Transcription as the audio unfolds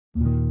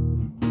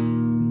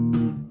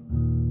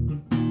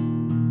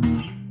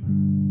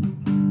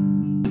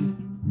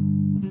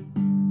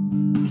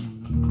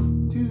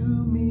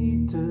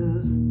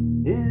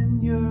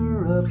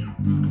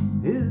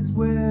is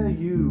where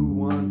you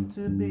want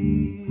to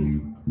be.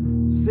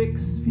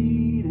 6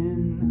 feet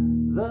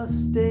in the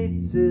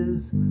States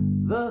is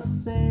the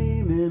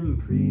same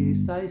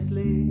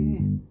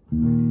imprecisely.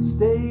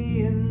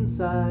 Stay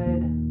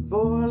inside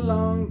for a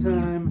long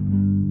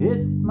time,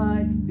 it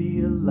might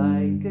feel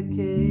like a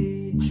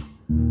cage.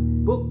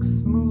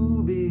 Books,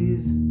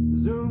 movies,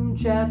 Zoom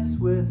chats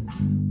with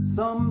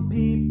some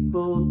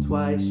people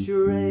twice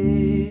your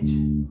age.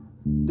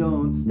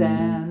 Don't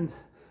stand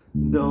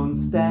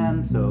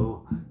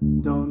so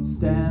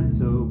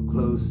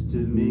close to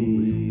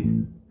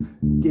me.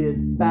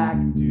 Get back,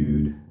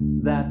 dude,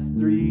 that's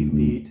 3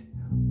 feet.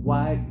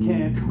 Why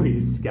can't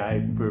we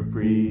Skype for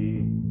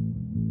free?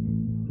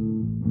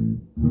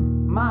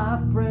 My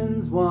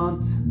friends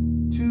want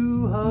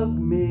to hug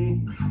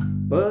me,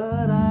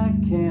 but I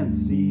can't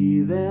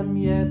see them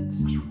yet.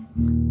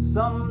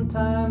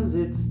 Sometimes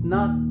it's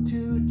not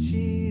too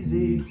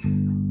cheesy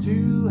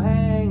to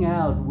hang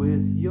out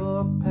with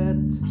your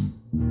pet.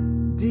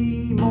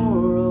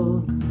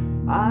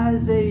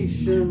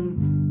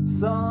 Demoralization,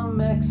 some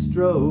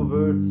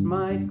extroverts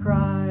might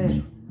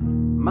cry.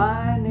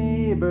 My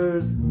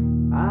neighbors,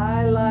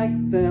 I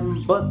like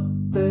them, but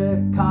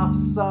their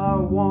coughs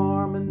are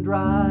warm and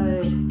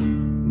dry.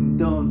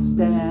 Don't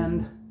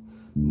stand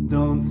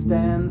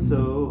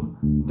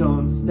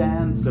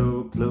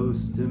so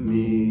close to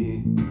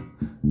me.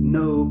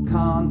 No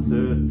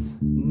concerts,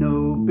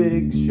 no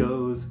big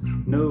shows,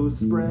 no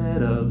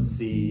spread of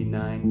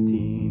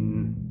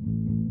C19.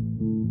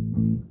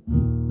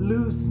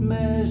 Loose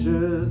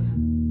measures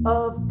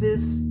of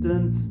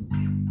distance,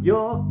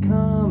 you're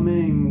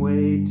coming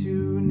way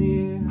too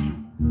near.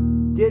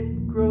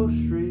 Get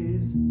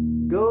groceries,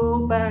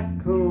 go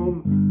back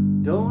home,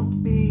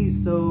 don't be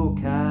so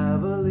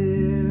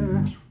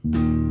cavalier.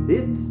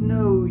 It's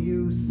no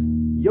use,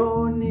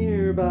 you're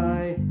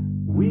nearby,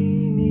 we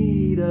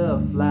need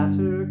a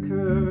flatter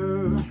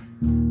curve.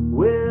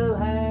 We'll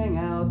hang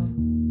out,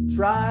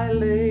 try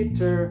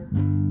later,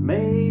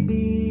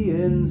 maybe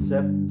in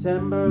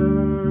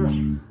September.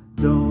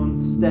 Don't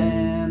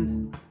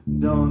stand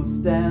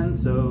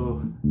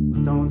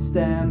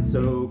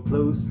so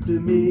close to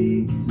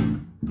me.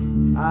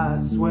 I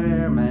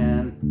swear,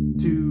 man,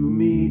 2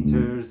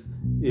 meters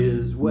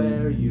is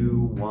where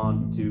you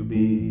want to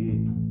be.